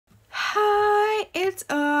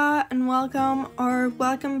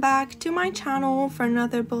welcome back to my channel for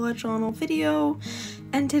another bullet journal video.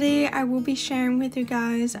 And today I will be sharing with you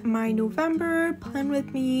guys my November plan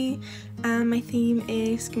with me, and my theme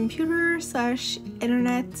is computer /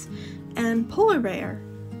 internet and polar bear.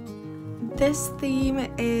 This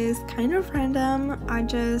theme is kind of random. I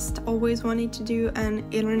just always wanted to do an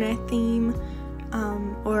internet theme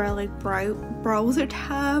or like browser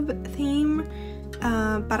tab theme.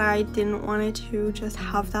 But I didn't want it to just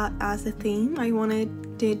have that as a theme. I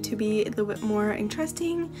wanted it to be a little bit more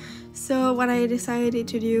interesting. So what I decided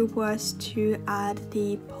to do was to add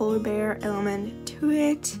the polar bear element to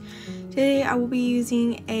it. Today I will be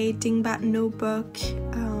using a dingbat notebook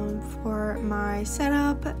for my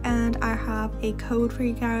setup, and I have a code for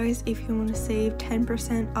you guys if you want to save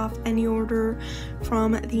 10% off any order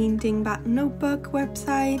from the dingbat notebook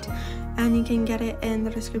website. And you can get it in the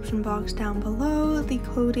description box down below. The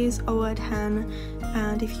code is OA10,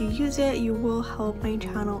 and if you use it you will help my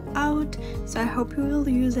channel out, so I hope you will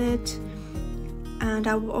use it. And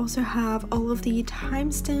I will also have all of the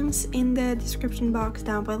timestamps in the description box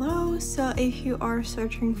down below, so if you are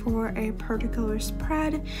searching for a particular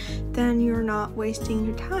spread, then you're not wasting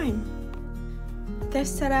your time.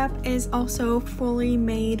 This setup is also fully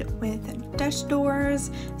made with Dutch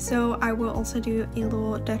doors, so I will also do a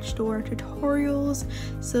little Dutch door tutorials,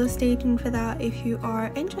 so stay tuned for that if you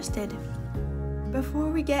are interested. Before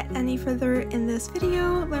we get any further in this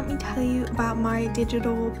video, let me tell you about my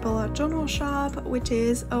digital bullet journal shop, which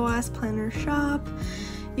is OS Planner Shop.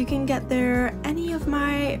 You can get there any of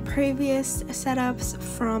my previous setups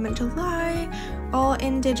from July, all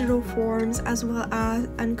in digital forms, as well as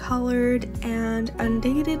uncolored and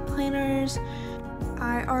undated planners.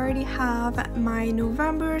 I already have my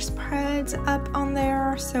November spreads up on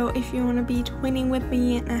there, so if you want to be twinning with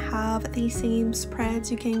me and have the same spreads,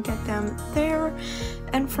 you can get them there.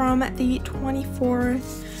 And from the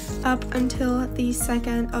 24th up until the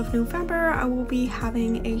 2nd of November, I will be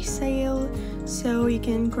having a sale, so you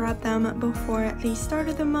can grab them before the start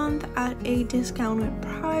of the month at a discounted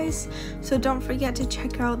price. So don't forget to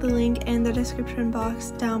check out the link in the description box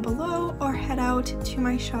down below, or head out to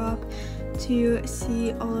my shop to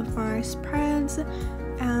see all of my spreads,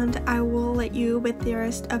 and I will let you with the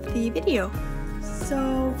rest of the video.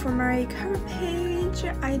 So for my cover page,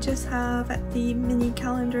 I just have the mini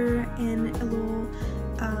calendar in a little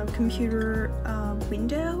computer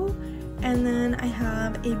window, and then I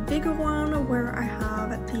have a bigger one where I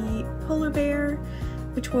have the polar bear,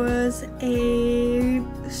 which was a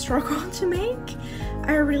struggle to make.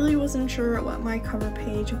 I really wasn't sure what my cover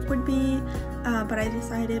page would be, but I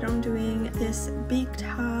decided on doing this big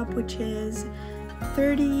tab, which is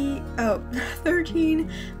 13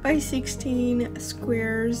 by 16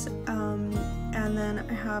 squares, and then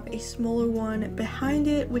I have a smaller one behind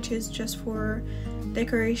it, which is just for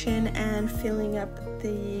decoration and filling up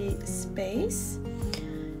the space.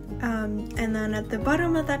 And then at the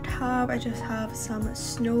bottom of that tab I just have some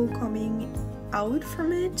snow coming out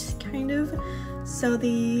from it, kind of. So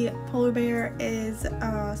the polar bear is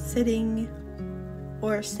sitting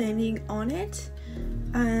or standing on it,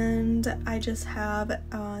 and I just have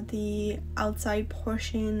the outside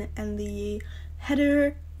portion and the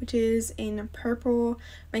header, which is in purple.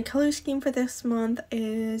 My color scheme for this month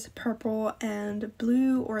is purple and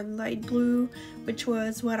blue, or light blue, which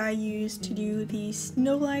was what I used to do the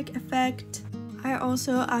snow-like effect. I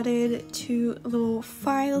also added 2 little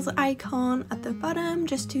files icon at the bottom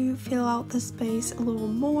just to fill out the space a little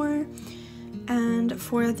more. And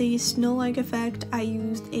for the snow-like effect, I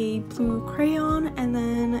used a blue crayon, and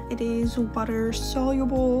then it is water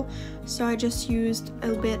soluble, so I just used a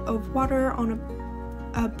little bit of water on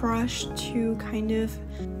a brush to kind of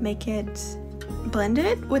make it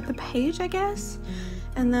blended with the page, I guess.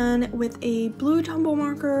 And then with a blue Tombow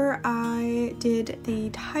marker, I did the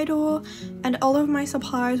title, and all of my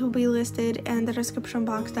supplies will be listed in the description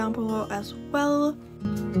box down below as well.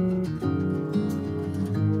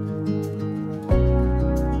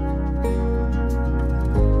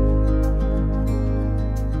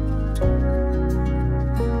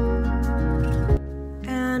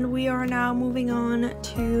 And we are now moving on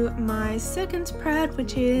to my second spread,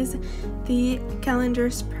 which is the calendar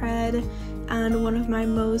spread, and one of my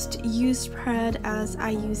most used spread, as I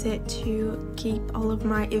use it to keep all of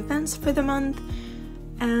my events for the month.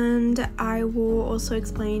 And I will also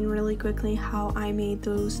explain really quickly how I made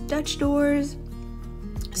those Dutch doors.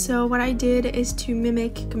 So what I did is to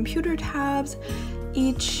mimic computer tabs.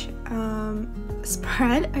 Each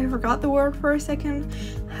spread, I forgot the word for a second,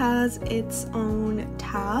 has its own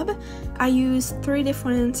tab. I used 3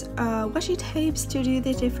 different washi tapes to do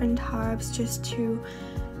the different tabs, just to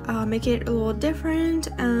make it a little different,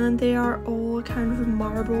 and they are all kind of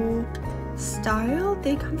marble style.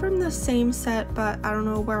 They come from the same set, but I don't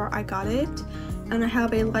know where I got it. And I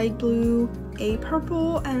have a light blue, a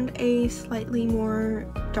purple, and a slightly more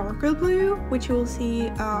darker blue, which you will see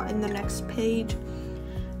in the next page.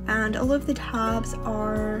 And all of the tabs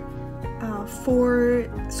are 4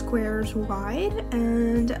 squares wide,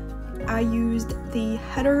 and I used the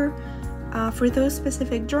header. For those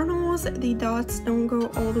specific journals, the dots don't go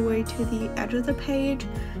all the way to the edge of the page,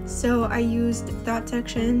 so I used that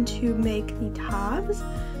section to make the tabs,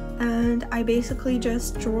 and I basically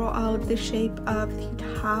just draw out the shape of the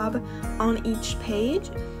tab on each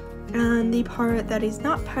page, and the part that is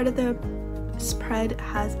not part of the spread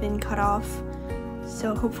has been cut off.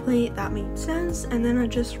 So hopefully that made sense. And then I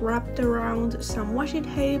just wrapped around some washi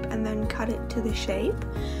tape and then cut it to the shape.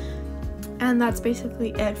 And that's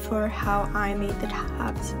basically it for how I made the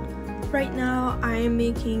tabs. Right now I am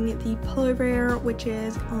making the polar bear, which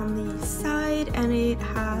is on the side, and it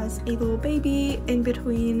has a little baby in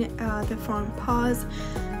between the front paws.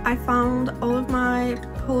 I found all of my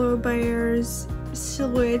polar bears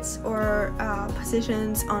silhouettes or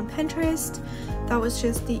positions on Pinterest. That was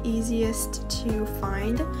just the easiest to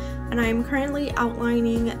find, and I'm currently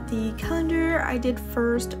outlining the calendar. I did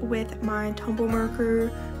first with my Tombow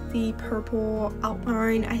marker the purple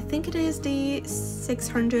outline. I think it is the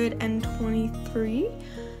 623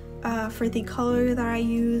 for the color that I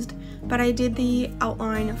used, but I did the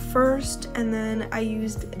outline first, and then I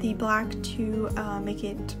used the black to make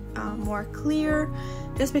it more clear,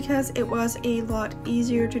 just because it was a lot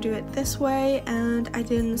easier to do it this way, and I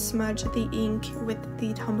didn't smudge the ink with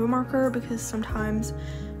the Tombow marker, because sometimes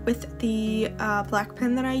with the black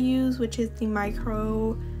pen that I use, which is the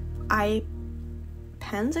micro eye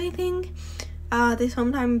pens, I think, they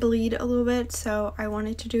sometimes bleed a little bit, so I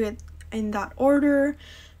wanted to do it in that order.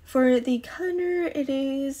 For the calendar, it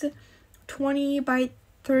is 20 by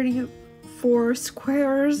 34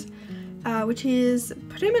 squares, which is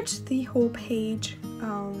pretty much the whole page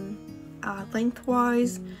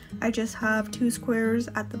lengthwise. I just have 2 squares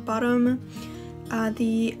at the bottom.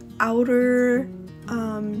 The outer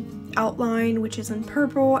outline, which is in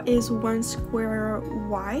purple, is 1 square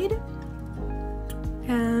wide,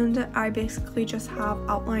 and I basically just have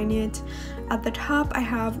outlined it. At the top I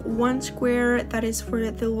have 1 square that is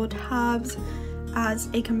for the little tabs as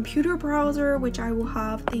a computer browser, which I will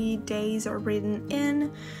have the days are written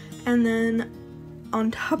in, and then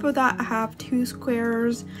on top of that I have 2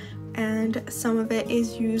 squares, and some of it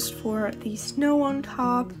is used for the snow on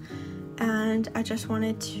top, and I just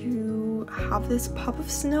wanted to have this pop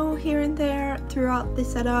of snow here and there throughout the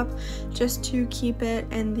setup, just to keep it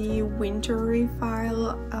in the wintry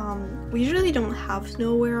file. We usually don't have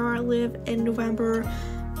snow where I live in November,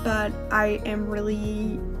 but I am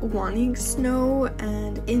really wanting snow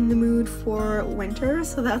and in the mood for winter,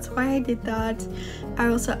 so that's why I did that. I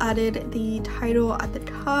also added the title at the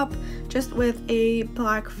top just with a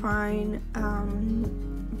black fine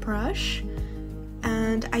brush,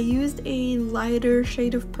 and I used a lighter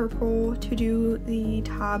shade of purple to do the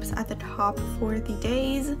tabs at the top for the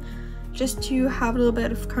days, just to have a little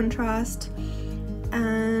bit of contrast.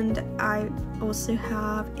 And I also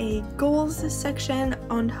have a goals section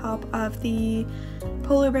on top of the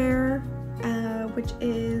polar bear, which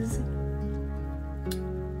is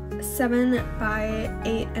 7 by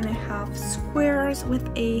 8.5 squares with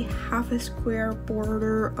a half a square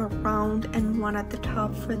border around and 1 at the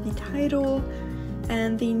top for the title.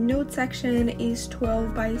 And the note section is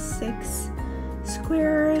 12 by 6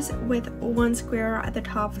 squares with 1 square at the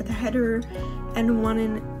top for the header and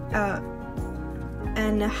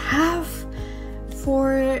 1.5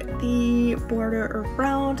 for the border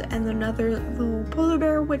around, and another little polar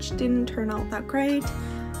bear which didn't turn out that great.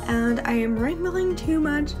 And I am rambling too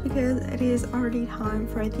much because it is already time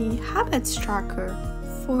for the habits tracker.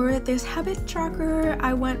 For this habit tracker,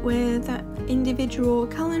 I went with individual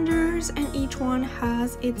calendars, and each one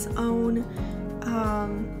has its own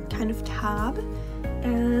kind of tab,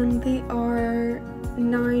 and they are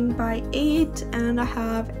 9 by 8, and I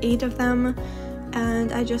have 8 of them,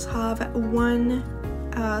 and I just have 1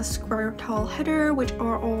 square tall header, which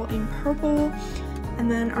are all in purple,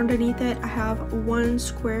 and then underneath it I have 1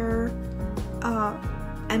 square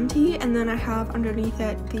empty, and then I have underneath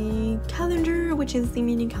it the calendar, which is the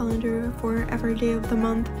mini calendar for every day of the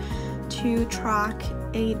month to track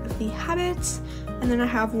 8 of the habits, and then I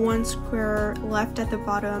have 1 square left at the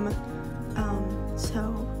bottom,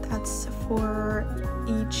 so that's for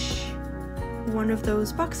each one of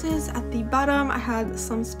those boxes. At the bottom I had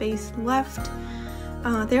some space left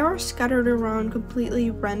They are scattered around completely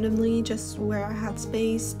randomly, just where I had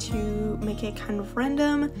space to make it kind of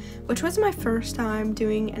random, which was my first time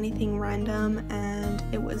doing anything random, and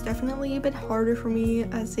it was definitely a bit harder for me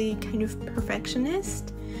as a kind of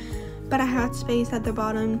perfectionist. But I had space at the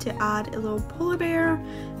bottom to add a little polar bear.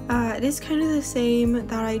 It is kind of the same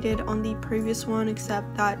that I did on the previous one,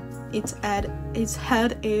 except that its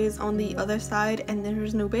head is on the other side and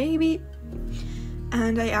there's no baby.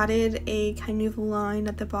 And I added a kind of line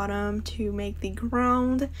at the bottom to make the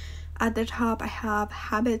ground. At the top I have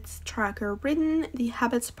habits tracker written. The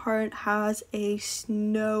habits part has a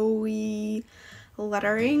snowy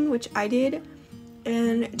lettering, which I did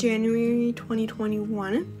in January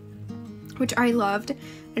 2021, which I loved,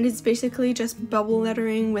 and it's basically just bubble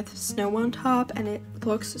lettering with snow on top, and it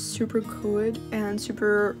looks super cool and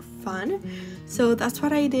super fun. So that's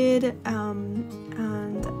what I did, and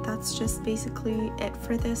that's just basically it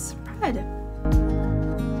for this spread.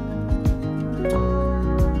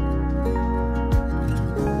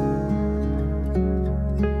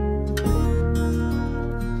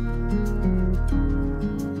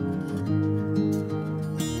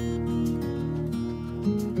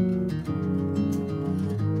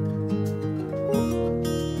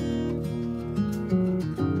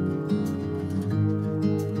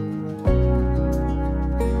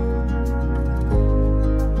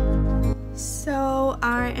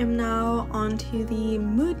 I am now onto the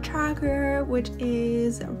mood tracker, which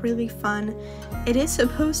is really fun. It is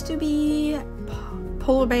supposed to be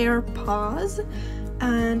polar bear paws,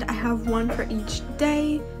 and I have one for each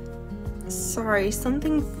day. Sorry,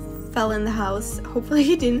 something fell in the house. Hopefully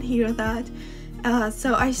you didn't hear that.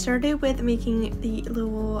 So I started with making the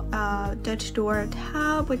little Dutch door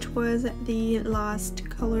tab, which was the last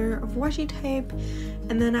color of washi tape,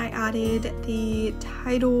 and then I added the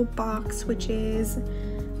title box, which is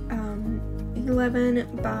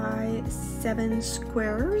 11 by 7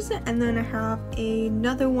 squares, and then I have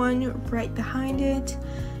another one right behind it,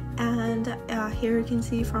 and here you can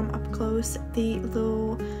see from up close the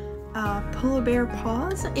little polar bear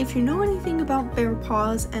paws. If you know anything about bear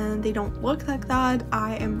paws and they don't look like that,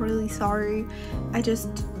 I am really sorry. I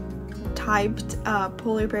just typed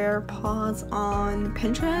polar bear paws on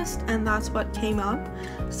Pinterest and that's what came up,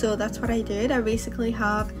 so that's what I did. I basically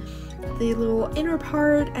have the little inner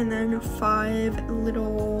part and then 5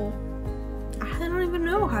 little, I don't even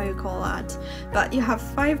know how you call that, but you have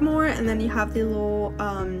 5 more, and then you have the little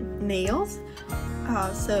nails.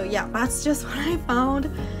 So yeah, that's just what I found,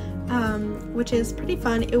 which is pretty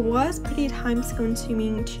fun. It was pretty time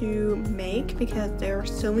consuming to make because there are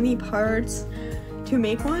so many parts to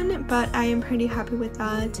make one, but I am pretty happy with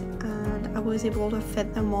that, and I was able to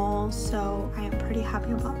fit them all, so I am pretty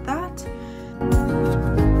happy about that.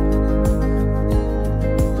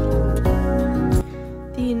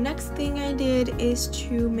 The next thing I did is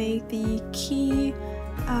to make the key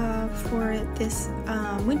for this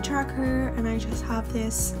wind tracker, and I just have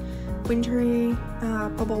this wintry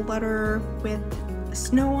bubble letter with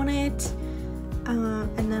snow on it,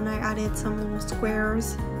 and then I added some little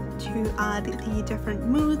squares to add the different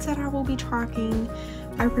moods that I will be tracking.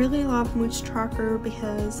 I really love moods tracker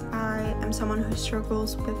because I am someone who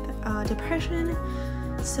struggles with depression,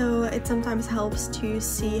 so it sometimes helps to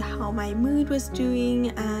see how my mood was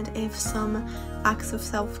doing and if some acts of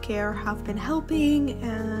self-care have been helping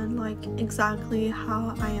and like exactly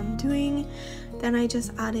how I am doing. Then I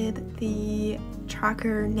just added the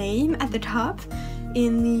tracker name at the top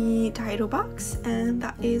in the title box, and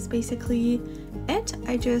that is basically it.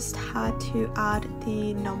 I just had to add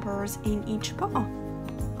the numbers in each ball.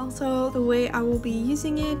 Also, the way I will be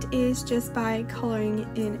using it is just by coloring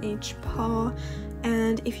in each paw,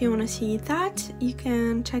 and if you want to see that, you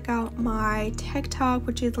can check out my TikTok,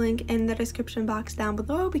 which is linked in the description box down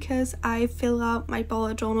below, because I fill out my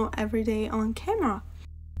bullet journal every day on camera.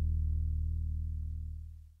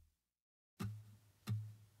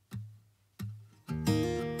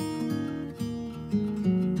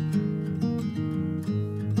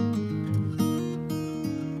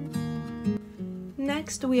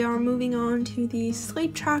 Next, we are moving on to the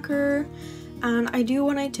sleep tracker, and I do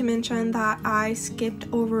wanted to mention that I skipped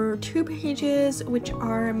over 2 pages, which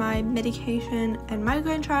are my medication and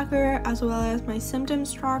migraine tracker as well as my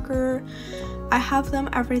symptoms tracker. I have them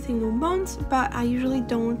every single month, but I usually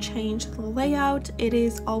don't change the layout. It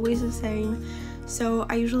is always the same, so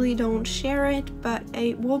I usually don't share it, but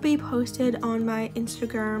it will be posted on my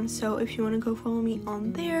Instagram, so if you want to go follow me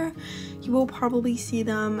on there, you will probably see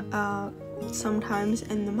them sometimes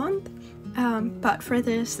in the month. But for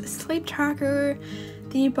this sleep tracker,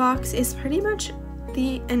 the box is pretty much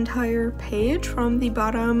the entire page from the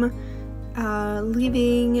bottom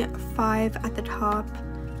leaving 5 at the top,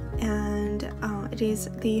 and it is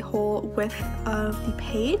the whole width of the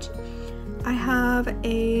page. I have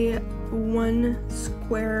a 1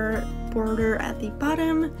 square border at the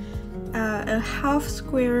bottom, a half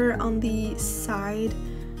square on the side,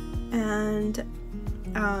 and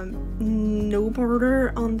no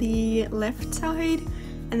border on the left side,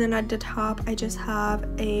 and then at the top I just have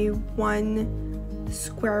a 1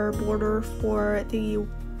 square border for the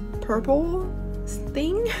purple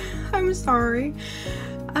thing. I'm sorry,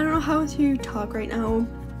 I don't know how to talk right now,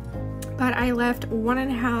 but I left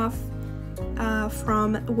 1.5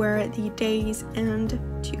 from where the days end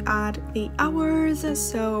to add the hours.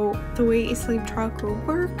 So the way a sleep tracker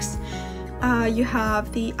works, you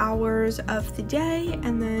have the hours of the day,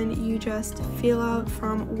 and then you just fill out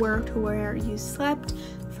from where to where you slept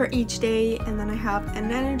for each day, and then I have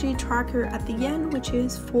an energy tracker at the end, which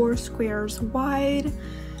is 4 squares wide,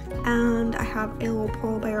 and I have a little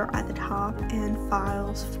polar bear at the top and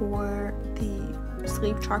files for the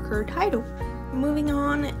sleep tracker title. Moving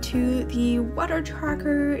on to the water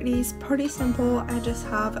tracker, it is pretty simple. I just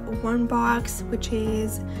have 1 box, which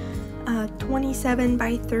is 27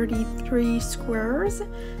 by 33 squares,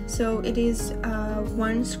 so it is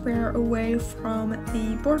 1 square away from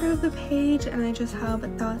the border of the page, and I just have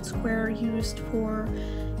that square used for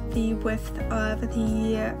the width of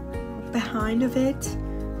the behind of it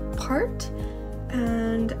part,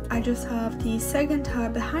 and I just have the second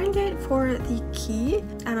tab behind it for the key,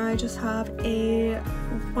 and I just have a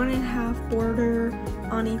 1.5 border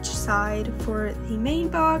on each side for the main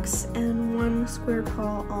box and 1 square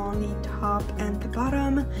tall on the top and the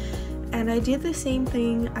bottom. And I did the same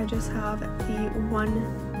thing, I just have the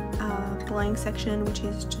 1 blank section, which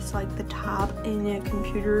is just like the tab in a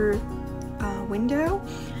computer window,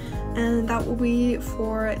 and that will be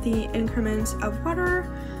for the increments of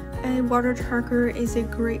water. A water tracker is a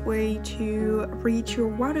great way to reach your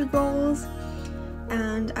water goals,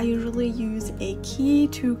 and I usually use a key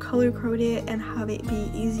to color code it and have it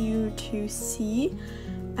be easier to see.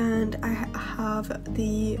 And I have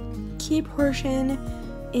the key portion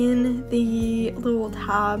in the little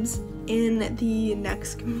tabs in the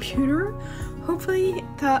next computer. Hopefully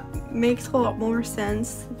that makes a lot more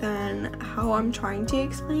sense than how I'm trying to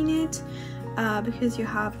explain it, because you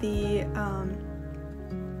have the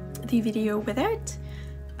video with it,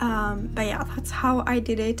 but yeah, that's how I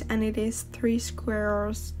did it, and it is 3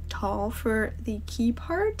 squares tall for the key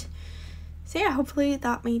part. So yeah, hopefully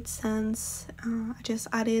that made sense. I just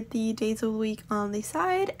added the days of the week on the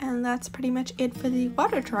side, and that's pretty much it for the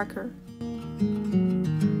water tracker.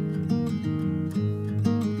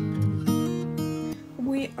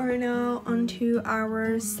 We are now onto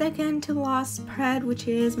our second to last spread, which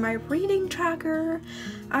is my reading tracker.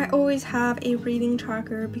 I always have a reading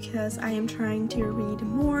tracker because I am trying to read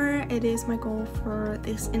more. It is my goal for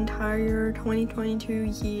this entire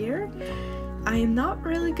 2022 year. I am not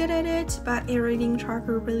really good at it, but a reading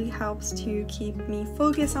tracker really helps to keep me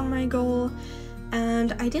focused on my goal.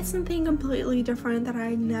 And I did something completely different that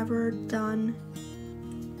I'd never done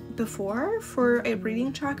before. For a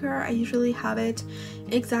reading tracker, I usually have it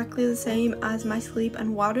exactly the same as my sleep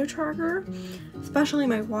and water tracker, especially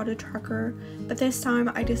my water tracker, but this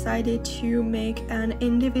time I decided to make an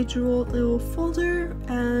individual little folder,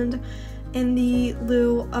 and in the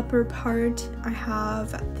little upper part I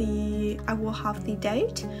will have the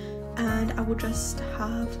date, and I will just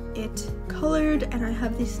have it colored, and I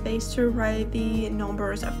have the space to write the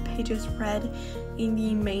numbers of pages read in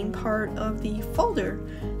the main part of the folder.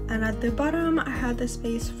 And at the bottom I had the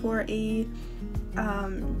space for a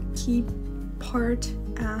key part,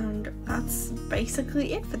 and that's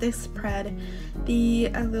basically it for this spread. The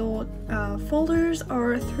little folders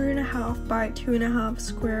are 3.5 by 2.5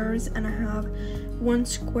 squares, and I have 1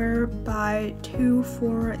 square by 2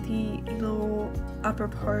 for the little upper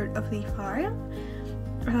part of the file.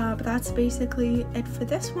 But that's basically it for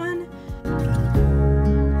this one.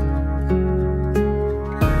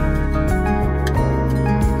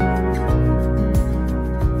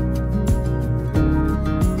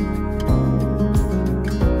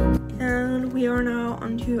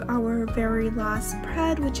 To our very last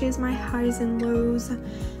spread, which is my highs and lows,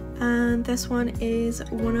 and this one is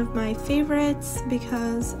one of my favorites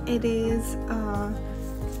because it is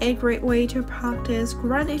a great way to practice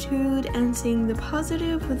gratitude and seeing the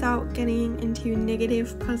positive without getting into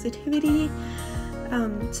negative positivity.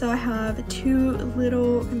 So I have 2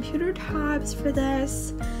 little computer tabs for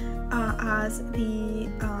this as the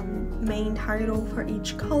main title for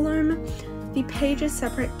each column. The page is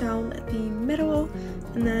separate down the middle,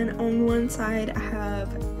 and then on one side I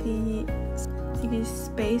have the the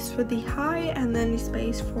space for the high and then the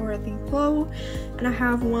space for the low, and I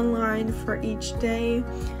have one line for each day.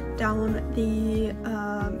 Down the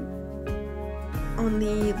on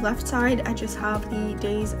the left side I just have the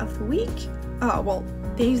days of the week, well,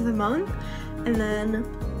 days of the month, and then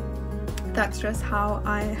that's just how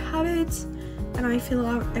I have it, and I fill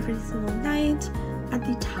out every single night. At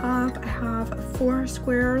the top I have 4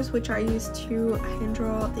 squares which I use to hand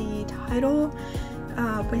draw the title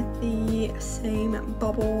with the same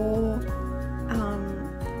bubble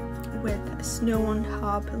with snow on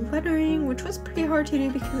top lettering, which was pretty hard to do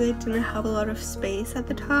because I didn't have a lot of space at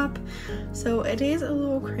the top, so it is a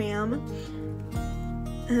little cram.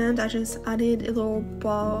 And I just added a little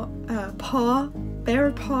bear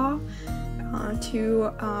paw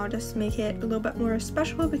to just make it a little bit more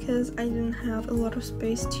special because I didn't have a lot of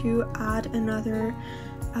space to add another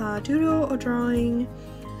doodle or drawing.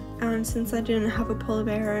 And since I didn't have a polar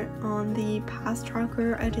bear on the past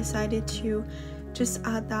tracker, I decided to just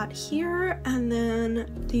add that here. And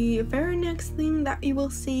then the very next thing that you will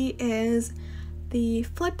see is the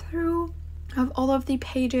flip through of all of the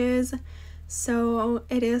pages. So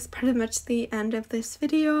it is pretty much the end of this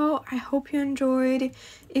video. I hope you enjoyed.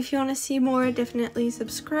 If you want to see more, definitely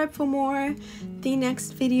subscribe for more. The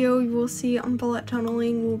next video you will see on bullet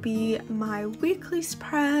journaling will be my weekly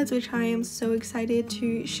spreads, which I am so excited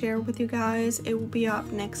to share with you guys. It will be up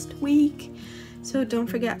next week, so don't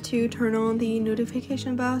forget to turn on the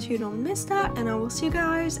notification bell so you don't miss that, and I will see you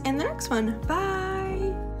guys in the next one. Bye!